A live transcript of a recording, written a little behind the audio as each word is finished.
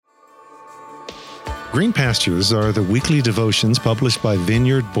Green Pastures are the weekly devotions published by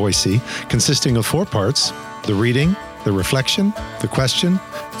Vineyard Boise, consisting of 4 parts: the reading, the reflection, the question,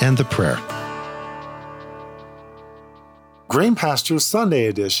 and the prayer. Green Pastures Sunday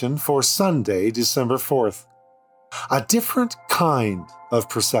edition for Sunday, December 4th. A different kind of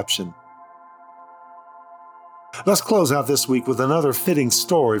perception. Let's close out this week with another fitting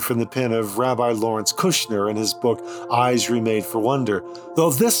story from the pen of Rabbi Lawrence Kushner in his book, Eyes Remade for Wonder,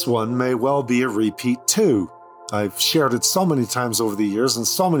 though this one may well be a repeat too. I've shared it so many times over the years in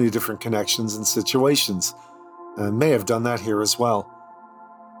so many different connections and situations. I may have done that here as well.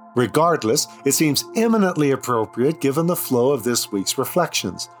 Regardless, it seems eminently appropriate given the flow of this week's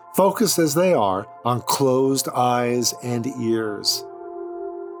reflections, focused as they are on closed eyes and ears.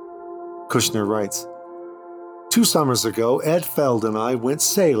 Kushner writes, 2 summers ago, Ed Feld and I went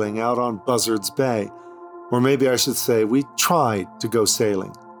sailing out on Buzzards Bay. Or maybe I should say we tried to go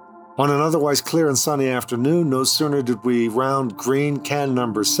sailing. On an otherwise clear and sunny afternoon, no sooner did we round Green Can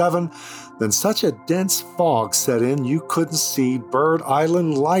number 7 than such a dense fog set in you couldn't see Bird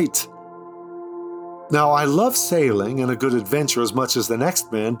Island light. Now, I love sailing and a good adventure as much as the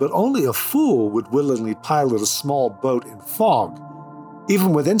next man, but only a fool would willingly pilot a small boat in fog.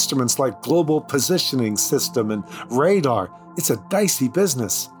 Even with instruments like Global Positioning System and radar, it's a dicey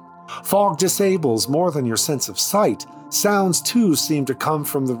business. Fog disables more than your sense of sight. Sounds, too, seem to come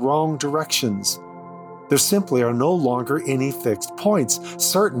from the wrong directions. There simply are no longer any fixed points.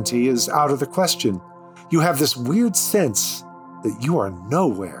 Certainty is out of the question. You have this weird sense that you are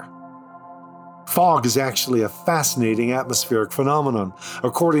nowhere. Fog is actually a fascinating atmospheric phenomenon.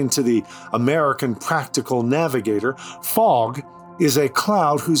 According to the American Practical Navigator, fog is a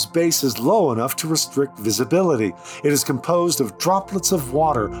cloud whose base is low enough to restrict visibility. It is composed of droplets of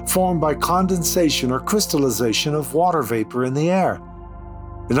water formed by condensation or crystallization of water vapor in the air.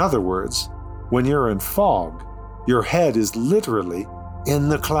 In other words, when you're in fog, your head is literally in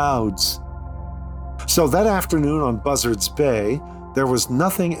the clouds. So that afternoon on Buzzards Bay, there was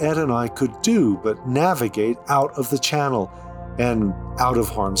nothing Ed and I could do but navigate out of the channel and out of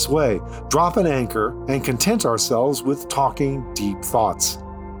harm's way, drop an anchor, and content ourselves with talking deep thoughts.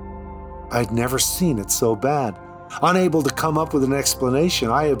 I'd never seen it so bad. Unable to come up with an explanation,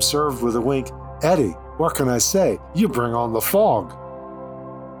 I observed with a wink, "Eddie, what can I say? You bring on the fog."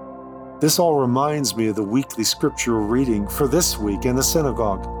 This all reminds me of the weekly scriptural reading for this week in the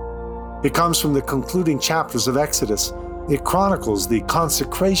synagogue. It comes from the concluding chapters of Exodus. It chronicles the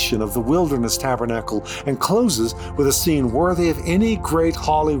consecration of the wilderness tabernacle and closes with a scene worthy of any great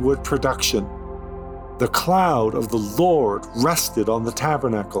Hollywood production. The cloud of the Lord rested on the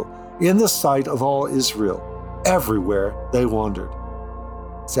tabernacle in the sight of all Israel, everywhere they wandered.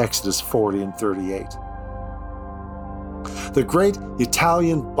 It's Exodus 40 and 38. The great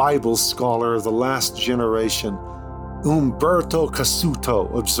Italian Bible scholar of the last generation, Umberto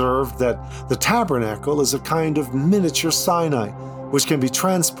Cassuto, observed that the tabernacle is a kind of miniature Sinai, which can be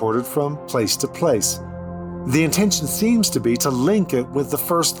transported from place to place. The intention seems to be to link it with the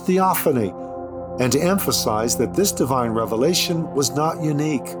first theophany, and to emphasize that this divine revelation was not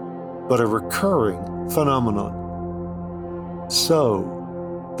unique, but a recurring phenomenon.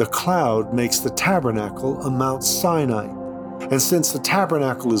 So, the cloud makes the tabernacle a Mount Sinai, and since the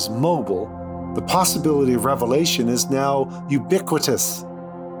tabernacle is mobile, the possibility of revelation is now ubiquitous.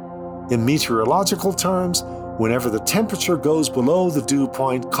 In meteorological terms, whenever the temperature goes below the dew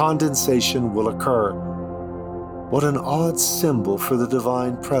point, condensation will occur. What an odd symbol for the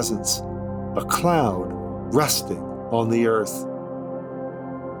divine presence, a cloud resting on the earth.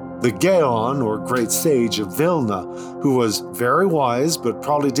 The Gaon, or great sage of Vilna, who was very wise but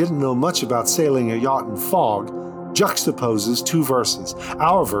probably didn't know much about sailing a yacht in fog, juxtaposes 2 verses.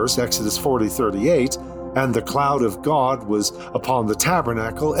 Our verse, Exodus 40:38, "And the cloud of God was upon the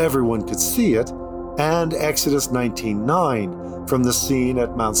tabernacle, everyone could see it," and Exodus 19:9, from the scene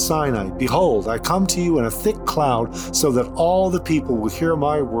at Mount Sinai, "Behold, I come to you in a thick cloud, so that all the people will hear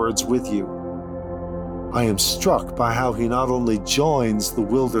my words with you." I am struck by how he not only joins the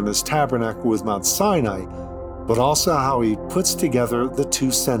wilderness tabernacle with Mount Sinai, but also how he puts together the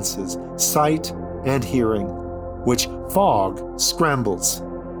 2 senses, sight and hearing, which fog scrambles.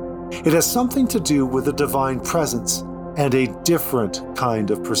 It has something to do with the divine presence and a different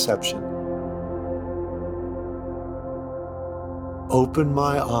kind of perception. Open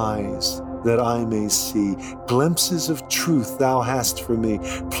my eyes that I may see glimpses of truth thou hast for me.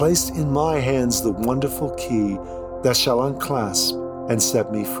 Place in my hands the wonderful key that shall unclasp and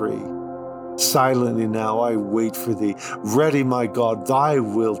set me free. Silently now I wait for thee, ready, my God, thy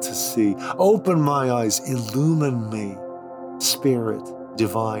will to see. Open my eyes, illumine me, Spirit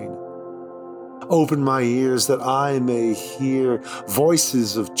divine. Open my ears that I may hear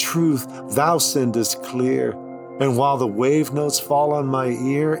voices of truth thou sendest clear. And while the wave notes fall on my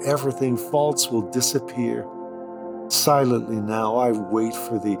ear, everything false will disappear. Silently now I wait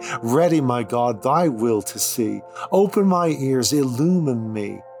for thee, ready, my God, thy will to see. Open my ears, illumine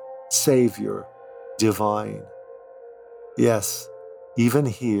me, Savior divine. Yes, even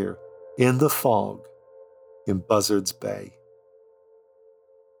here, in the fog, in Buzzard's Bay.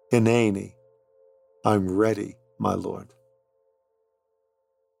 Hineni, I'm ready, my Lord.